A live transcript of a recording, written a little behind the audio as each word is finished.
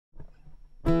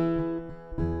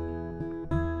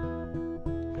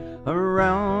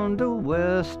around a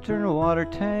western water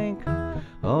tank,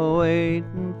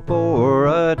 waiting for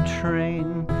a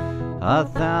train.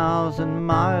 1,000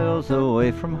 miles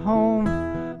away from home,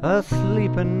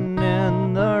 sleeping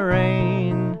in the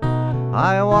rain.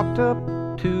 I walked up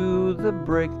to the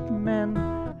brakeman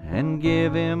and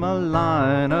gave him a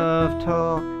line of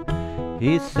talk.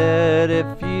 He said,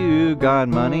 if you got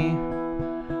money,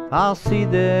 I'll see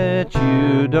that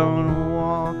you don't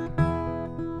walk.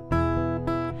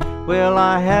 Well,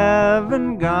 I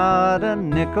haven't got a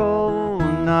nickel,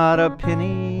 not a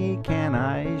penny can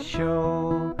I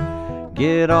show.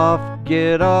 Get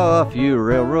off, you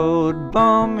railroad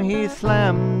bum. He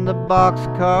slammed the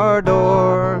boxcar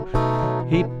door.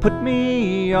 He put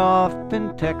me off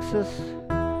in Texas,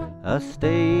 a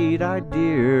state I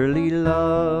dearly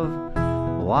love.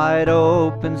 Wide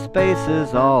open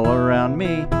spaces all around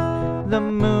me, the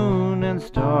moon and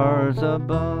stars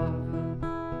above.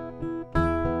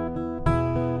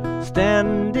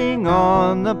 Standing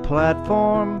on the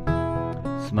platform,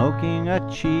 smoking a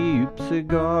cheap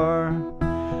cigar,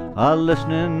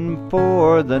 listening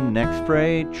for the next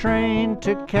freight train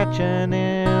to catch an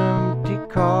empty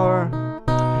car.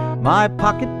 My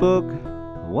pocketbook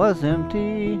was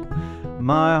empty,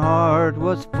 my heart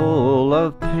was full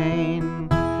of pain.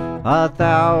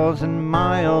 1,000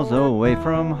 miles away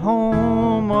from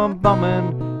home, a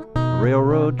bumming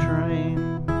railroad train.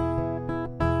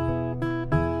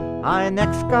 I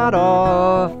next got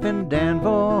off in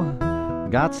Danville,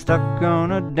 got stuck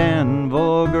on a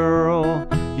Danville girl.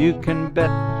 You can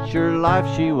bet your life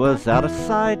she was out of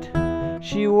sight.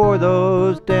 She wore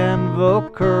those Danville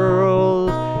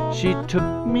curls. She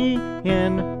took me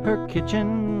in her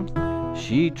kitchen,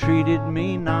 she treated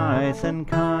me nice and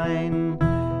kind.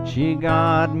 She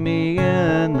got me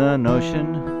in the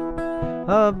notion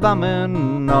of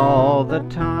bumming all the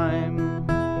time.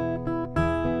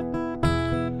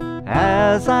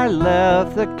 As I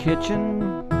left the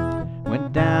kitchen,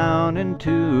 went down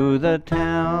into the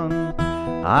town,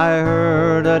 I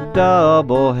heard a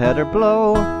double-header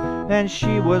blow, and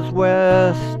she was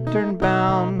western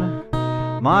bound.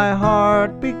 My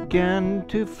heart began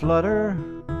to flutter,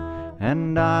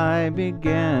 and I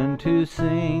began to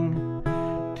sing.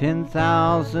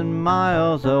 10,000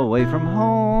 miles away from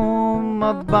home,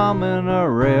 a bumming a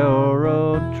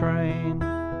railroad train.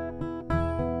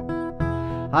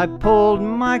 I pulled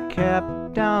my cap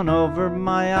down over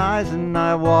my eyes and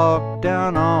I walked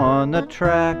down on the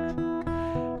track.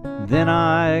 Then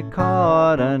I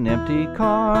caught an empty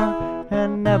car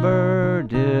and never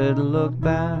did look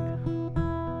back.